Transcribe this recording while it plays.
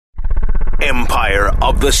Empire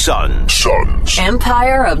of the Suns.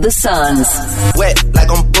 Empire of the Suns. Wet like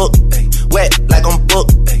I'm booked. Wet like I'm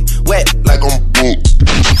booked. Wet like I'm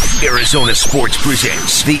booked. Arizona Sports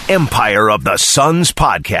presents the Empire of the Suns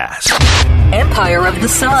podcast. Empire of the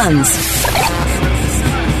Suns.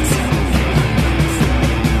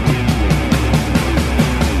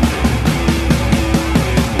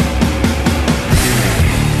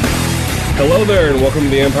 Hello there, and welcome to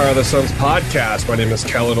the Empire of the Suns podcast. My name is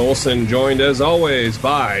Kellen Olson, joined as always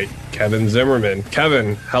by Kevin Zimmerman.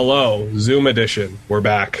 Kevin, hello, Zoom edition. We're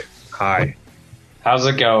back. Hi. How's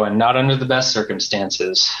it going? Not under the best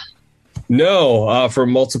circumstances. No, for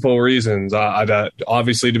multiple reasons.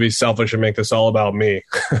 Obviously, to be selfish and make this all about me.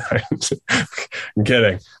 I'm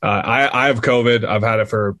kidding. I have COVID. I've had it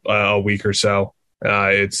for a week or so.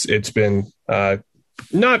 It's been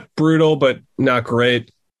not brutal, but not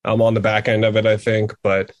great. I'm on the back end of it, I think,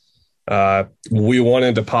 but we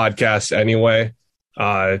wanted to podcast anyway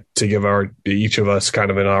to give each of us kind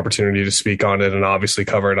of an opportunity to speak on it and obviously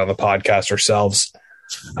cover it on the podcast ourselves.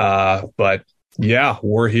 But yeah,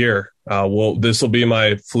 we're here. This will be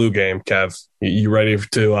my flu game, Kev. You ready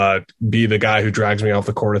to be the guy who drags me off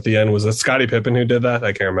the court at the end? Was it Scottie Pippen who did that?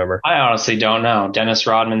 I can't remember. I honestly don't know. Dennis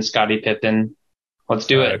Rodman, Scottie Pippen. Let's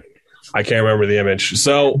do it. I can't remember the image.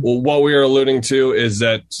 So what we are alluding to is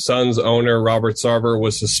that Suns owner Robert Sarver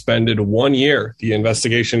was suspended 1 year. The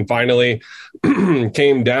investigation finally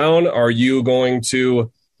came down. Are you going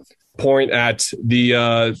to point at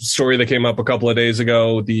the story that came up a couple of days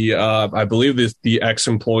ago? I believe the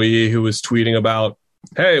ex-employee who was tweeting about,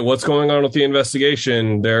 hey, what's going on with the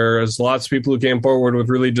investigation? There's lots of people who came forward with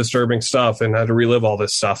really disturbing stuff and had to relive all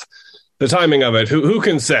this stuff. The timing of it, who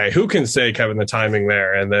can say? Who can say, Kevin, the timing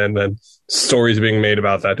there? And then stories being made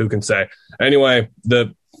about that. Who can say? Anyway,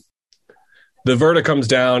 the verdict comes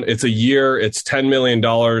down. It's a year. It's $10 million.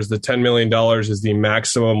 The $10 million is the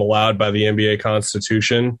maximum allowed by the NBA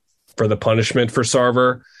Constitution for the punishment for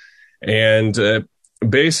Sarver. And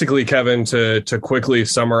basically, Kevin, to quickly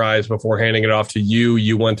summarize before handing it off to you,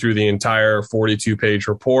 you went through the entire 42-page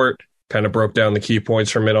report, kind of broke down the key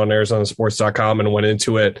points from it on ArizonaSports.com and went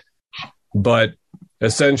into it. But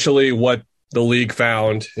essentially what the league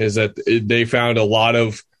found is that they found a lot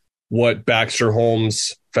of what Baxter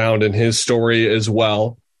Holmes found in his story as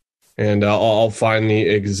well. And I'll find the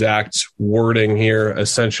exact wording here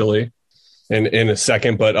essentially in a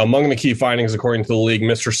second. But among the key findings, according to the league,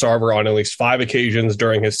 Mr. Sarver on at least 5 occasions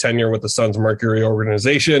during his tenure with the Suns Mercury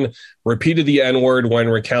organization repeated the N-word when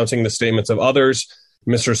recounting the statements of others.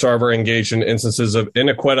 Mr. Sarver engaged in instances of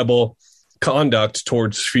inequitable conduct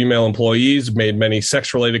towards female employees, made many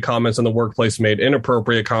sex-related comments in the workplace, made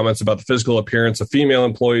inappropriate comments about the physical appearance of female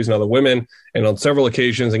employees and other women, and on several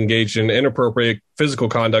occasions engaged in inappropriate physical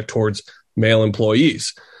conduct towards male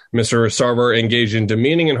employees. Mr. Sarver engaged in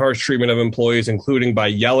demeaning and harsh treatment of employees, including by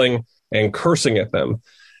yelling and cursing at them.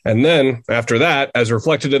 And then, after that, as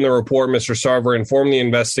reflected in the report, Mr. Sarver informed the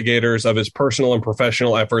investigators of his personal and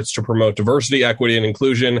professional efforts to promote diversity, equity, and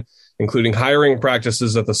inclusion, including hiring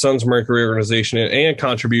practices at the Suns Mercury organization and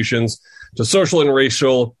contributions to social and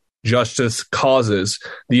racial justice causes.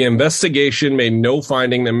 The investigation made no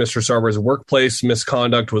finding that Mr. Sarver's workplace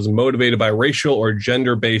misconduct was motivated by racial or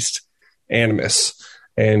gender-based animus.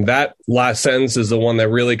 And that last sentence is the one that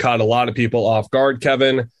really caught a lot of people off guard,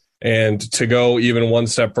 Kevin. And to go even one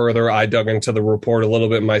step further, I dug into the report a little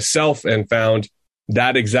bit myself and found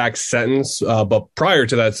that exact sentence. But prior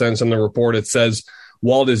to that sentence in the report, it says,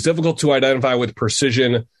 while it is difficult to identify with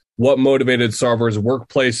precision what motivated Sarver's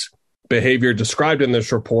workplace behavior described in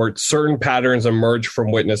this report, certain patterns emerge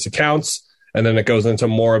from witness accounts. And then it goes into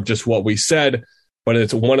more of just what we said. But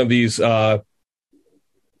it's one of these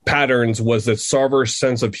patterns was that Sarver's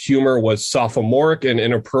sense of humor was sophomoric and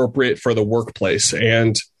inappropriate for the workplace.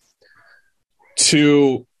 And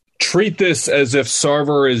to treat this as if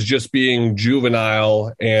Sarver is just being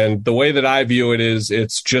juvenile, and the way that I view it is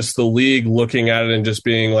it's just the league looking at it and just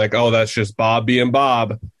being like, oh, that's just Bob being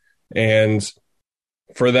Bob. And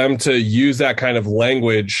for them to use that kind of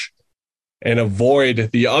language and avoid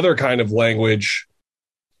the other kind of language,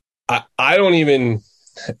 I don't even,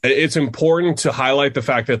 it's important to highlight the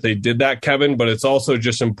fact that they did that, Kevin, but it's also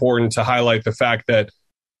just important to highlight the fact that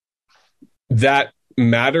that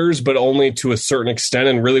matters, but only to a certain extent.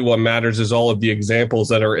 And really what matters is all of the examples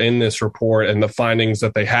that are in this report and the findings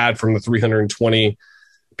that they had from the 320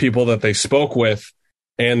 people that they spoke with,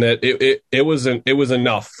 and that it was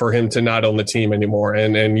enough for him to not own the team anymore.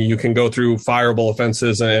 And you can go through fireable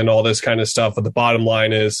offenses and all this kind of stuff, but the bottom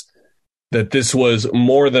line is that this was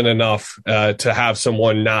more than enough to have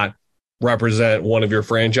someone not represent one of your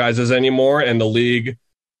franchises anymore. And the league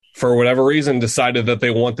for whatever reason, decided that they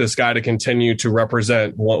want this guy to continue to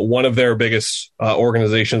represent one of their biggest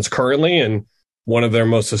organizations currently and one of their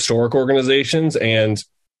most historic organizations. And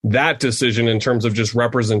that decision in terms of just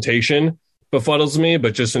representation befuddles me,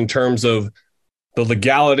 but just in terms of the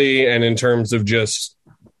legality and in terms of just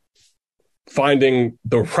finding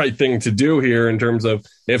the right thing to do here in terms of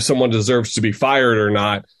if someone deserves to be fired or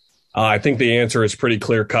not, I think the answer is pretty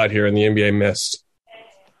clear cut here, and the NBA missed.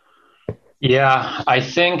 Yeah, I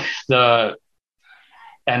think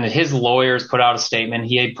and his lawyers put out a statement.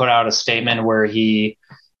 He put out a statement where he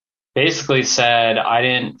basically said, I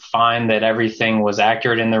didn't find that everything was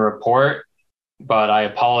accurate in the report, but I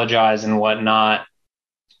apologize and whatnot.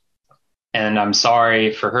 And I'm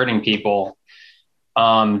sorry for hurting people.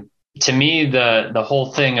 To me, the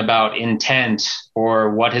whole thing about intent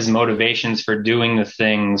or what his motivations for doing the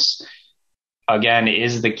things, again,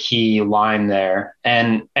 is the key line there.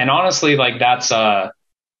 And honestly, like that's a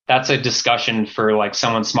discussion for like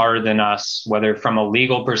someone smarter than us, whether from a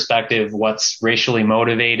legal perspective, what's racially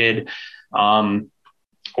motivated,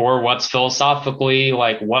 or what's philosophically,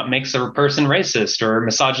 like what makes a person racist or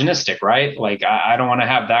misogynistic, right? Like I don't want to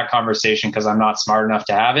have that conversation because I'm not smart enough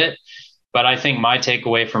to have it. But I think my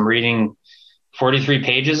takeaway from reading 43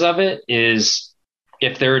 pages of it is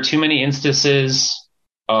if there are too many instances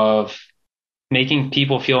of making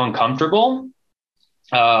people feel uncomfortable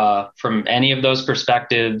from any of those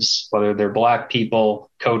perspectives, whether they're Black people,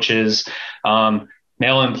 coaches,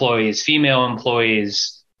 male employees, female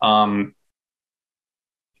employees,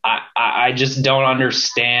 I just don't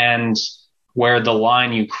understand where the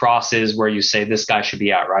line you cross is where you say this guy should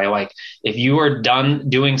be out, right? Like if you are done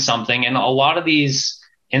doing something, and a lot of these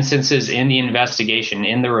instances in the investigation,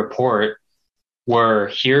 in the report, where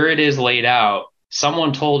here it is laid out,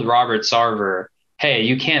 someone told Robert Sarver, hey,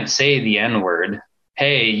 you can't say the N-word.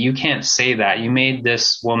 Hey, you can't say that. You made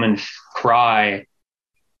this woman cry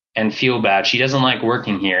and feel bad. She doesn't like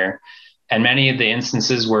working here. And many of the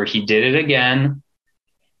instances where he did it again,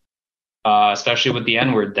 especially with the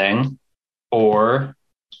N-word thing, or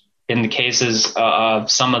in the cases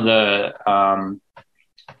of some of the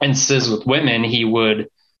instances with women, he would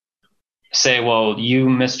say, well, you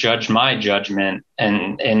misjudged my judgment,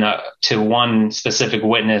 and to one specific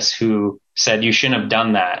witness who said you shouldn't have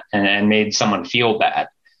done that and made someone feel bad.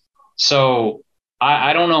 So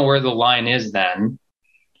I don't know where the line is then,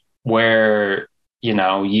 where, you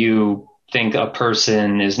know, you think a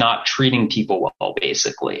person is not treating people well,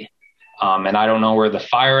 basically. And I don't know where the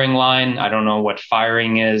firing line, I don't know what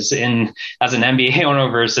firing is as an NBA owner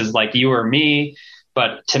versus like you or me.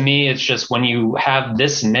 But to me, it's just when you have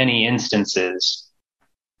this many instances,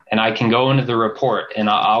 and I can go into the report and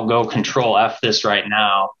I'll go control F this right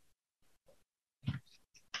now.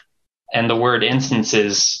 And the word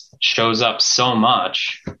instances shows up so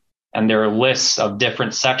much, and there are lists of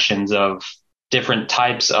different sections of different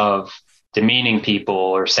types of demeaning people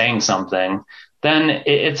or saying something, then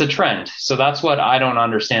it's a trend. So that's what I don't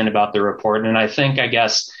understand about the report. And I think, I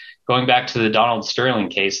guess, going back to the Donald Sterling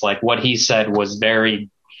case, like what he said was very,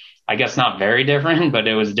 I guess not very different, but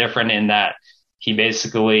it was different in that he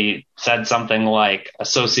basically said something like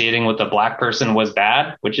associating with a Black person was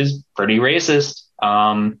bad, which is pretty racist.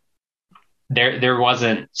 There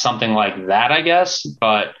wasn't something like that, I guess,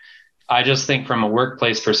 but I just think from a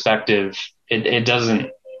workplace perspective, it doesn't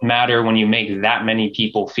matter when you make that many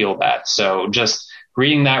people feel bad. So just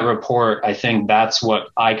reading that report, I think that's what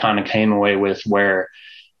I kind of came away with, where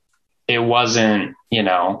it wasn't, you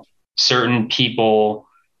know, certain people,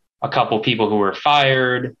 a couple people who were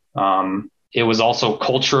fired. It was also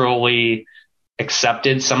culturally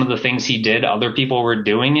accepted. Some of the things he did, other people were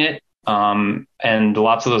doing it. And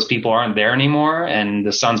lots of those people aren't there anymore. And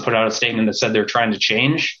the Suns put out a statement that said they're trying to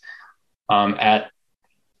change at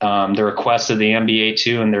the request of the NBA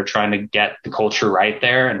too. And they're trying to get the culture right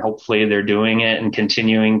there. And hopefully they're doing it and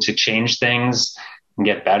continuing to change things and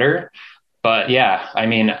get better. But yeah, I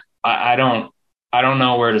mean, I don't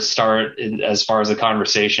know where to start as far as a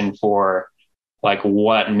conversation for like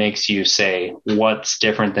what makes you say what's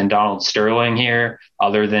different than Donald Sterling here,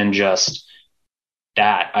 other than just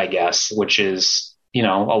that, I guess, which is, you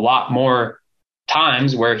know, a lot more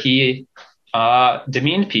times where he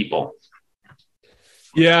demeaned people.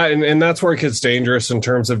 Yeah, and that's where it gets dangerous in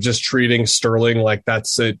terms of just treating Sterling like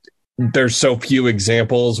that's it. There's so few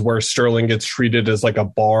examples where Sterling gets treated as like a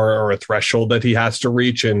bar or a threshold that he has to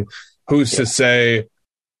reach. And who's to say,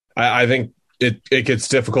 I think it gets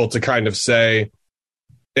difficult to kind of say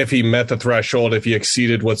if he met the threshold, if he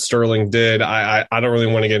exceeded what Sterling did. I don't really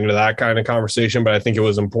want to get into that kind of conversation, but I think it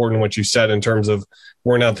was important what you said in terms of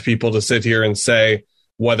we're not the people to sit here and say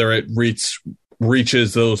whether it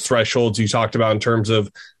reaches those thresholds you talked about in terms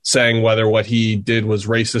of saying whether what he did was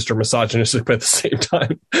racist or misogynistic, but at the same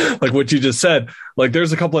time, like what you just said, like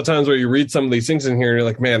there's a couple of times where you read some of these things in here and you're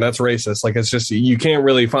like, man, that's racist. Like, it's just, you can't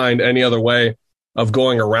really find any other way of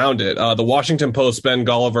going around it. The Washington Post, Ben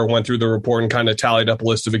Golliver, went through the report and kind of tallied up a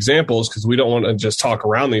list of examples, because we don't want to just talk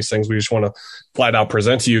around these things. We just want to flat out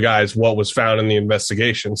present to you guys what was found in the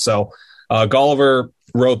investigation. So Golliver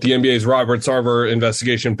wrote, the NBA's Robert Sarver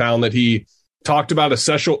investigation found that he talked about a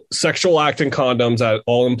sexual act in condoms at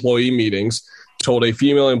all employee meetings, told a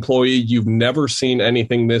female employee, "You've never seen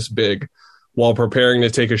anything this big," while preparing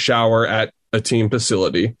to take a shower at a team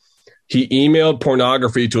facility. He emailed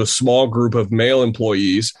pornography to a small group of male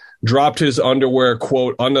employees, dropped his underwear,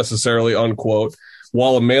 quote, unnecessarily, unquote,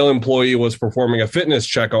 while a male employee was performing a fitness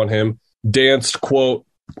check on him, danced, quote,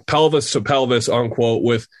 pelvis to pelvis, unquote,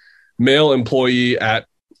 with male employee at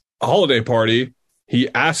a holiday party. He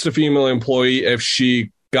asked a female employee if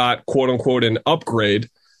she got, quote unquote, an upgrade,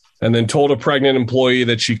 and then told a pregnant employee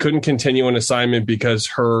that she couldn't continue an assignment because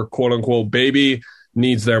her, quote unquote, baby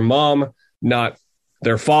needs their mom, not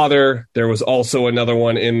their father. There was also another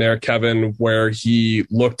one in there, Kevin, where he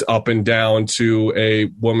looked up and down to a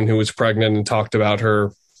woman who was pregnant and talked about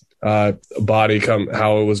her body,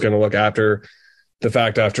 how it was going to look after the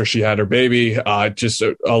fact after she had her baby. Just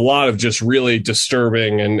a lot of just really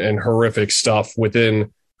disturbing and horrific stuff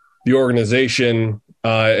within the organization.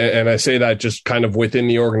 And I say that just kind of within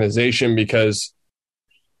the organization because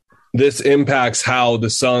this impacts how the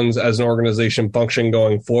Suns as an organization function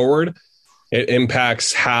going forward. It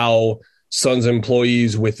impacts how Suns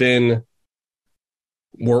employees working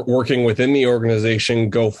within the organization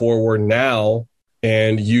go forward now.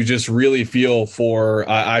 And you just really feel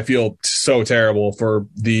I feel so terrible for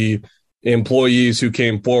the employees who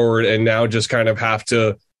came forward and now just kind of have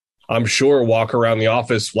to, I'm sure, walk around the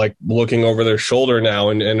office like looking over their shoulder now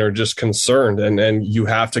and are just concerned. And you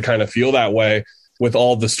have to kind of feel that way with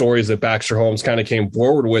all the stories that Baxter Holmes kind of came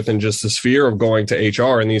forward with, and just this fear of going to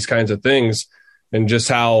HR and these kinds of things, and just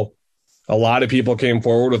how a lot of people came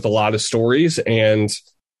forward with a lot of stories, and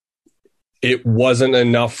it wasn't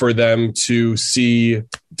enough for them to see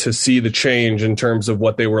the change in terms of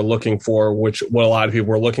what they were looking for, what a lot of people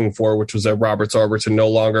were looking for, which was that Robert Sarver to no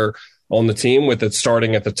longer own the team, with it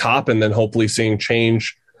starting at the top and then hopefully seeing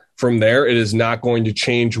change from there. It is not going to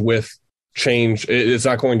change with change. It is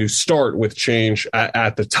not going to start with change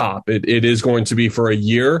at the top. It is going to be for a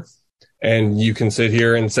year. And you can sit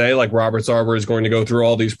here and say, like, Robert Sarver is going to go through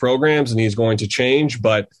all these programs and he's going to change,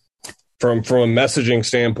 but from a messaging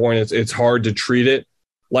standpoint, it's hard to treat it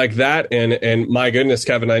like that. And my goodness,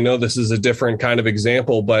 Kevin, I know this is a different kind of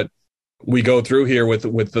example, but we go through here with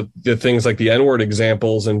the things like the N-word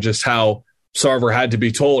examples and just how Sarver had to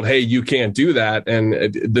be told, hey, you can't do that.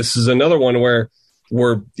 And this is another one where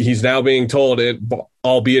he's now being told,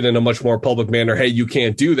 albeit in a much more public manner, hey, you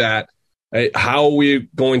can't do that. How are we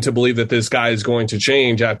going to believe that this guy is going to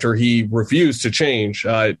change after he refused to change,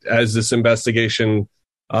 as this investigation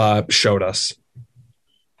showed us?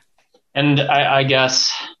 And I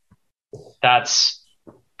guess that's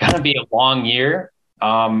going to be a long year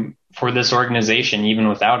for this organization, even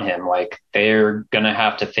without him. Like, they're going to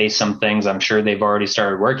have to face some things. I'm sure they've already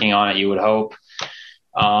started working on it, you would hope.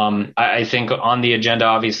 I think on the agenda,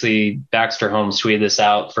 obviously, Baxter Holmes tweeted this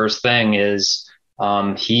out. First thing is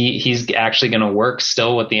he's actually going to work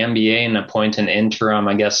still with the NBA and appoint an interim,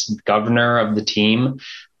 I guess, governor of the team.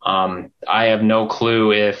 I have no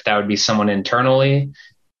clue if that would be someone internally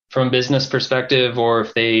from a business perspective or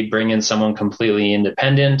if they bring in someone completely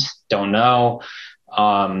independent. Don't know.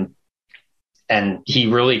 And he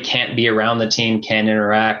really can't be around the team, can't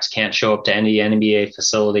interact, can't show up to any NBA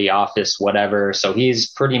facility, office, whatever. So he's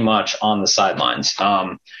pretty much on the sidelines.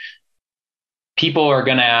 People are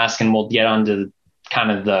going to ask, and we'll get onto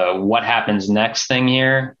kind of the what happens next thing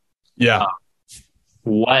here. Yeah.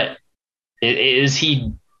 What is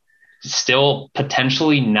he still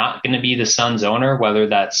potentially not going to be the Suns owner, whether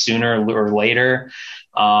that's sooner or later?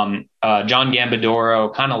 John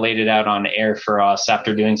Gambadoro kind of laid it out on air for us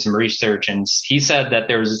after doing some research, and he said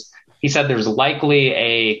there's likely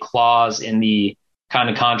a clause in the kind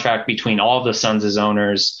of contract between all the Suns'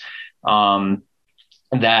 owners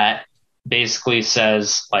that basically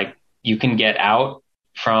says, like, you can get out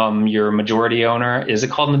from your majority owner. Is it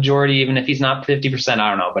called majority even if he's not 50%? I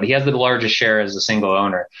don't know, but he has the largest share as a single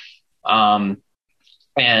owner.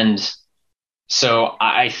 And so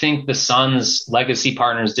I think the Suns' legacy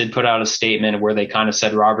partners did put out a statement where they kind of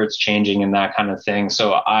said Robert's changing and that kind of thing.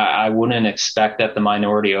 So I wouldn't expect that the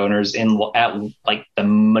minority owners at like the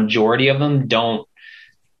majority of them don't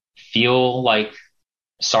feel like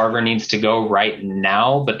Sarver needs to go right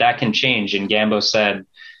now, but that can change. And Gambo said,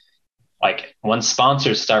 like, once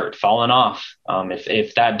sponsors start falling off,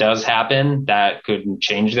 if that does happen, that could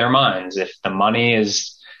change their minds. If the money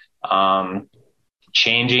is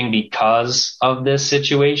changing because of this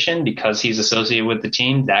situation, because he's associated with the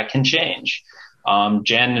team, that can change. Jam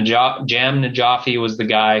Najafi was the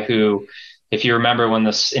guy who, if you remember when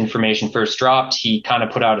this information first dropped, he kind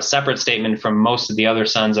of put out a separate statement from most of the other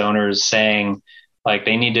Suns owners saying, like,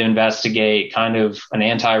 they need to investigate, kind of an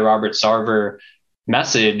anti-Robert Sarver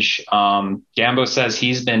message. Gambo says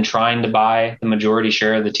he's been trying to buy the majority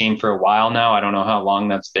share of the team for a while now. I don't know how long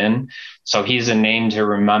that's been. So he's a name to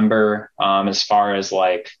remember, as far as,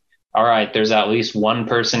 like, all right, there's at least one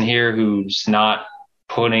person here who's not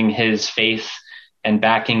putting his faith and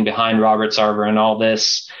backing behind Robert Sarver and all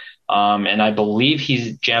this. And I believe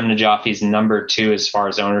he's Jam Najafi's number 2 as far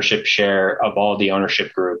as ownership share of all the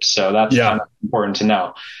ownership groups. So that's kind of important to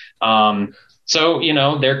know. So,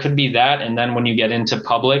 there could be that. And then when you get into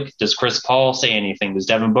public, does Chris Paul say anything? Does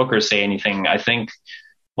Devin Booker say anything? I think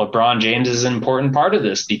LeBron James is an important part of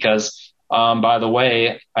this because, by the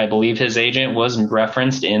way, I believe his agent was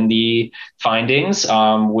referenced in the findings,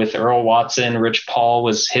 with Earl Watson. Rich Paul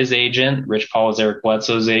was his agent. Rich Paul was Eric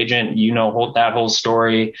Bledsoe's agent. That whole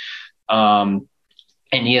story. And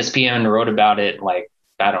ESPN wrote about it,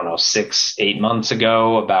 6-8 months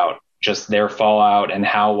ago, about just their fallout and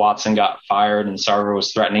how Watson got fired and Sarver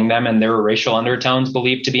was threatening them. And there were racial undertones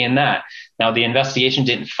believed to be in that. Now, the investigation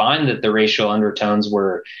didn't find that the racial undertones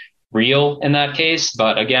were real in that case.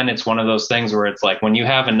 But again, it's one of those things where it's like, when you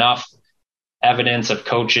have enough evidence of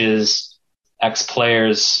coaches,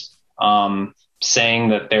 ex-players, saying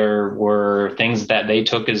that there were things that they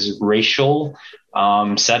took as racial,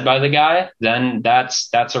 said by the guy, then that's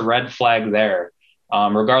a red flag there,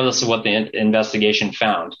 regardless of what the investigation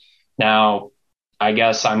found. Now, I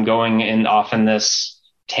guess I'm going in off in this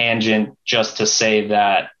tangent just to say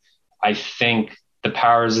that I think the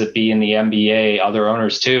powers that be in the NBA, other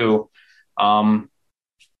owners too,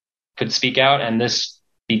 could speak out, and this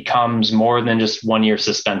becomes more than just 1-year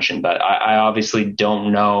suspension. But I obviously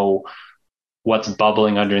don't know what's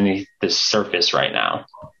bubbling underneath the surface right now.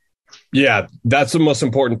 Yeah, that's the most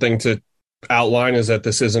important thing to outline, is that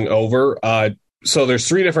this isn't over. So there's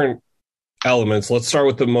 3 different elements. Let's start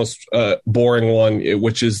with the most boring one,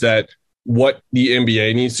 which is that what the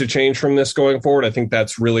NBA needs to change from this going forward. I think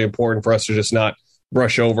that's really important for us to just not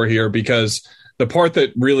brush over here, because the part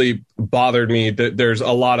that really bothered me, that there's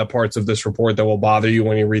a lot of parts of this report that will bother you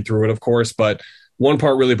when you read through it, of course, but one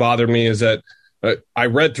part really bothered me is that I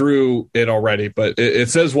read through it already, but it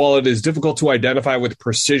says, while it is difficult to identify with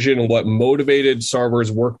precision what motivated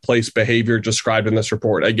Sarver's workplace behavior described in this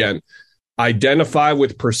report. Again, identify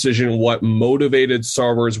with precision what motivated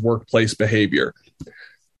Sarver's workplace behavior.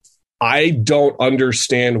 I don't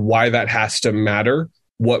understand why that has to matter,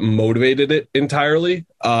 what motivated it entirely.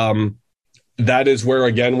 That is where,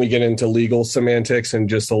 again, we get into legal semantics and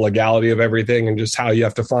just the legality of everything, and just how you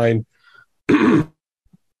have to find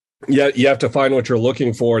you have to find what you're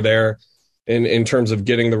looking for there in terms of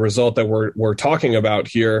getting the result that we're talking about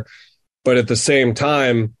here. But at the same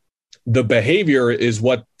time, the behavior is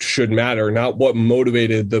what should matter, not what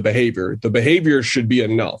motivated the behavior. The behavior should be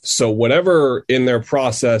enough. So whatever in their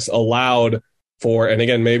process allowed for, and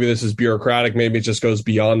again, maybe this is bureaucratic, maybe it just goes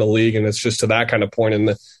beyond the league and it's just to that kind of point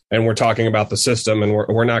and we're talking about the system, and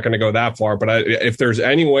we're not going to go that far. But if there's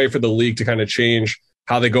any way for the league to kind of change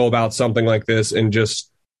how they go about something like this, and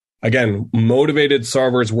just, again, motivated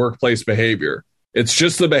Sarver's workplace behavior. It's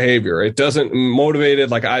just the behavior. It doesn't motivate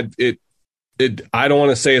it. I don't want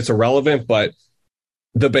to say it's irrelevant, but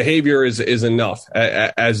the behavior is enough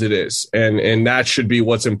as it is. And that should be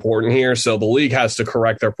what's important here. So the league has to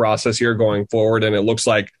correct their process here going forward. And it looks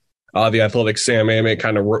like the Athletic Sam Amick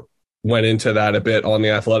kind of went into that a bit on the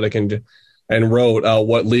Athletic and wrote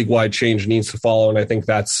what league-wide change needs to follow. And I think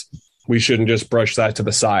we shouldn't just brush that to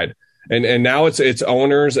the side. And now it's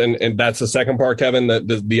owners, and that's the second part, Kevin,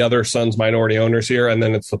 the other Suns minority owners here, and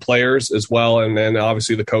then it's the players as well, and then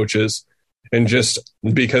obviously the coaches. And just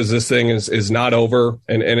because this thing is not over,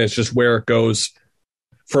 and it's just where it goes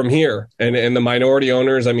from here. And the minority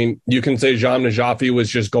owners, I mean, you can say Jam Najafi was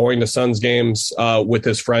just going to Suns games with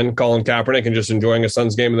his friend Colin Kaepernick and just enjoying a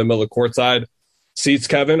Suns game in the middle of courtside seats,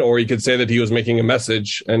 Kevin, or you could say that he was making a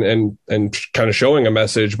message and kind of showing a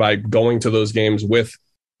message by going to those games with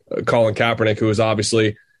Colin Kaepernick, who is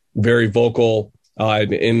obviously very vocal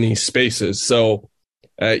in these spaces. So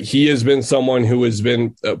he has been someone who has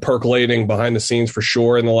been percolating behind the scenes for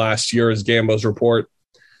sure in the last year, as Gambo's report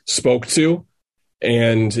spoke to.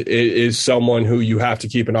 and it is someone who you have to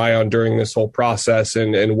keep an eye on during this whole process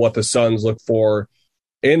and what the Suns look for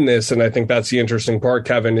in this. And I think that's the interesting part,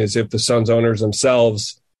 Kevin, is if the Suns owners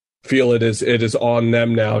themselves feel it is on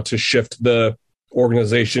them now to shift the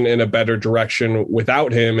organization in a better direction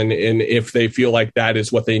without him. And if they feel like that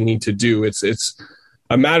is what they need to do, it's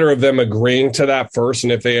a matter of them agreeing to that first.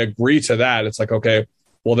 And if they agree to that, it's like, okay,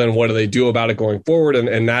 well, then what do they do about it going forward?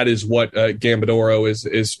 And that is what Gambadoro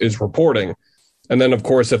is reporting. And then, of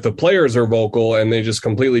course, if the players are vocal and they just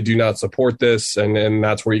completely do not support this, and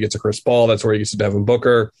that's where you get to Chris Paul, that's where you get to Devin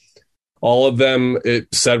Booker, all of them,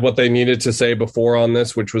 it said what they needed to say before on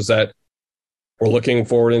this, which was that we're looking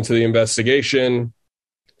forward into the investigation,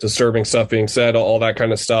 disturbing stuff being said, all that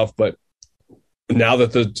kind of stuff. But now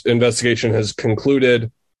that the investigation has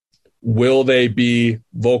concluded, will they be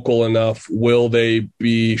vocal enough? Will they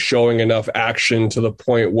be showing enough action to the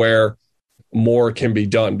point where more can be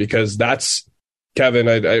done? Because that's, Kevin,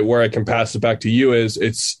 where I can pass it back to you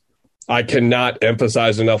is I cannot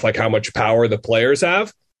emphasize enough like how much power the players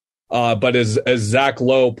have. But as Zach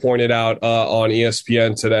Lowe pointed out on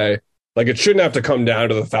ESPN today, like it shouldn't have to come down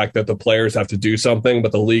to the fact that the players have to do something,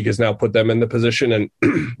 but the league has now put them in the position, and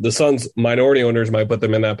the Suns minority owners might put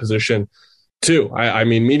them in that position too. I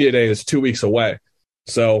mean, media day is 2 weeks away,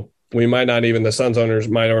 so we might not even, the Suns owners,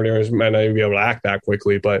 minority owners might not even be able to act that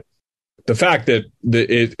quickly. But the fact that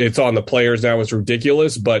it's on the players now is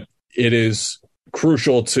ridiculous, but it is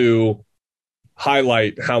crucial to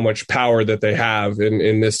highlight how much power that they have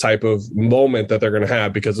in this type of moment that they're going to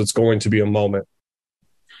have, because it's going to be a moment.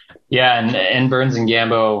 Yeah, and Burns and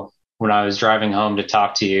Gambo, when I was driving home to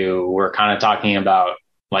talk to you, we're kind of talking about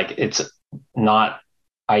like it's not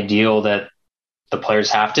ideal that the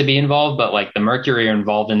players have to be involved, but like the Mercury are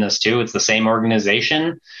involved in this too. It's the same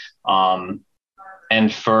organization.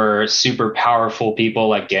 And for super powerful people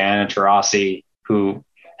like Diana Taurasi, who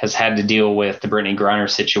has had to deal with the Brittany Griner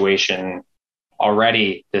situation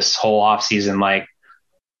already this whole offseason, like,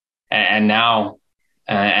 and now,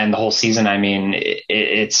 and the whole season, I mean,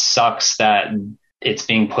 it sucks that it's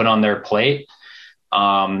being put on their plate.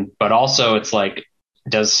 But also it's like,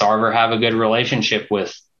 does Sarver have a good relationship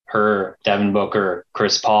with her, Devin Booker,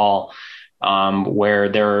 Chris Paul, where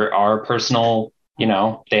there are personal,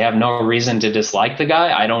 they have no reason to dislike the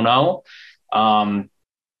guy? I don't know. And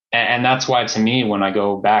that's why, to me, when I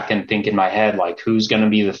go back and think in my head, like, who's going to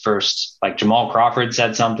be the first, like Jamal Crawford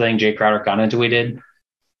said something, Jay Crowder kind of tweeted.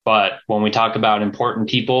 But when we talk about important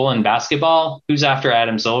people in basketball, who's after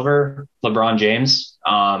Adam Silver, LeBron James?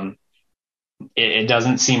 It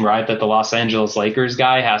doesn't seem right that the Los Angeles Lakers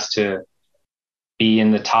guy has to be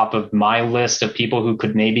in the top of my list of people who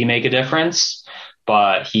could maybe make a difference.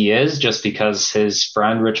 But he is, just because his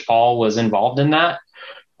friend Rich Paul was involved in that,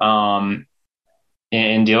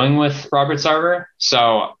 in dealing with Robert Sarver.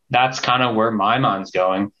 So that's kind of where my mind's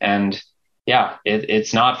going. And yeah,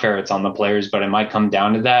 it's not fair. It's on the players, but it might come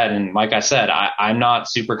down to that. And like I said, I'm not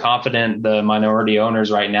super confident the minority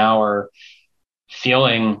owners right now are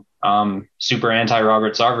feeling super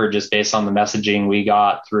anti-Robert Sarver just based on the messaging we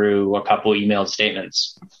got through a couple emailed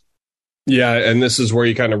statements. Yeah, and this is where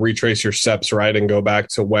you kind of retrace your steps, right, and go back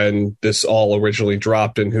to when this all originally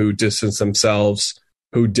dropped and who distanced themselves,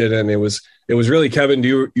 who didn't. It was really, Kevin,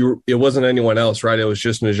 it wasn't anyone else, right? It was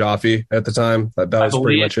just Najafi at the time. That was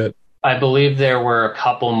pretty much it. I believe there were a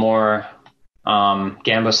couple more.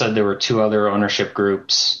 Gambo said there were two other ownership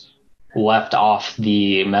groups left off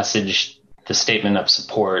the message, the statement of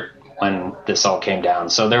support when this all came down.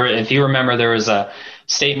 So there, if you remember, there was a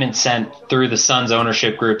statement sent through the Suns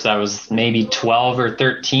ownership groups that was maybe 12 or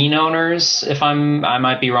 13 owners, I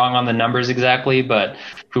might be wrong on the numbers exactly, but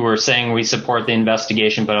who were saying we support the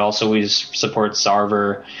investigation, but also we support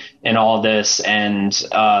Sarver in all this. And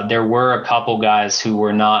there were a couple guys who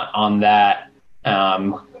were not on that.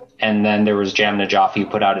 And then there was Jam Najafi, who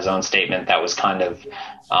put out his own statement that was kind of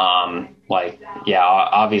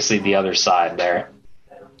obviously the other side there.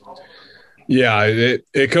 Yeah,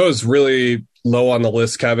 it goes really low on the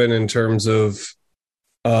list, Kevin, in terms of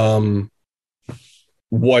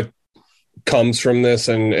what comes from this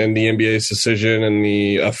and the NBA's decision and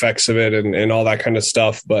the effects of it and all that kind of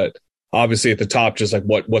stuff. But obviously at the top, just like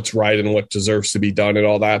what's right and what deserves to be done and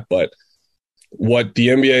all that. But what the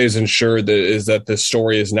NBA has ensured is that this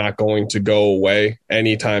story is not going to go away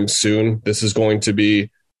anytime soon. This is going to be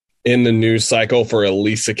in the news cycle for at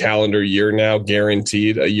least a calendar year now,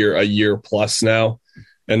 guaranteed, a year plus now.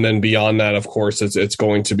 And then beyond that, of course, it's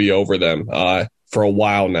going to be over them for a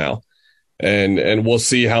while now. And we'll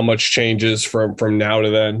see how much changes from now to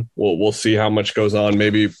then. We'll see how much goes on.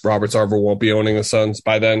 Maybe Robert Sarver won't be owning the Suns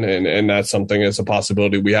by then. And that's something, as a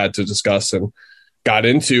possibility we had to discuss and got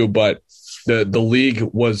into, but the league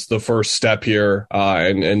was the first step here,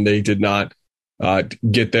 and they did not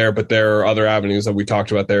get there, but there are other avenues that we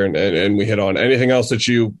talked about there and we hit on. Anything else that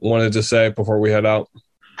you wanted to say before we head out?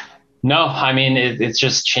 No, I mean, it's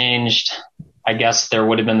just changed. I guess there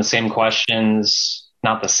would have been the same questions,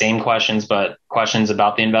 not the same questions, but questions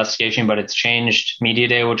about the investigation, but it's changed media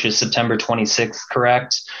day, which is September 26th,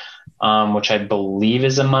 correct? Which I believe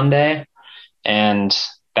is a Monday. And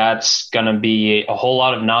that's going to be a whole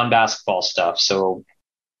lot of non-basketball stuff. So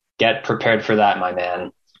get prepared for that, my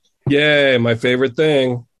man. Yay, my favorite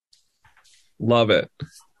thing. Love it.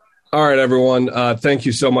 All right, everyone. Thank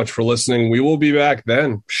you so much for listening. We will be back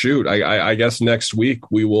then. Shoot, I guess next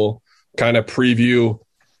week we will kind of preview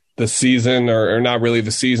the season, or not really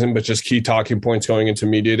the season, but just key talking points going into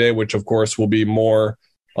Media Day, which of course will be more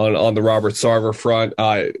on the Robert Sarver front.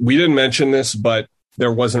 We didn't mention this, but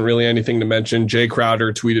there wasn't really anything to mention. Jay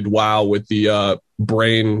Crowder tweeted wow with the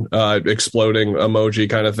brain exploding emoji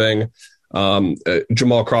kind of thing.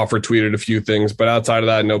 Jamal Crawford tweeted a few things, but outside of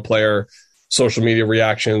that, no player social media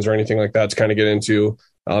reactions or anything like that to kind of get into.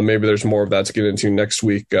 Maybe there's more of that to get into next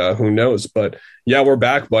week. Who knows? But yeah, we're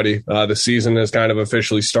back, buddy. The season has kind of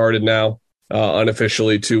officially started now,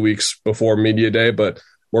 unofficially 2 weeks before Media Day, but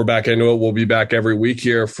we're back into it. We'll be back every week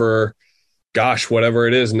here for, gosh, whatever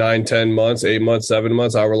it is, 9, 10 months, 8 months, 7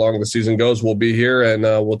 months, however long the season goes. We'll be here, and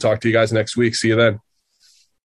we'll talk to you guys next week. See you then.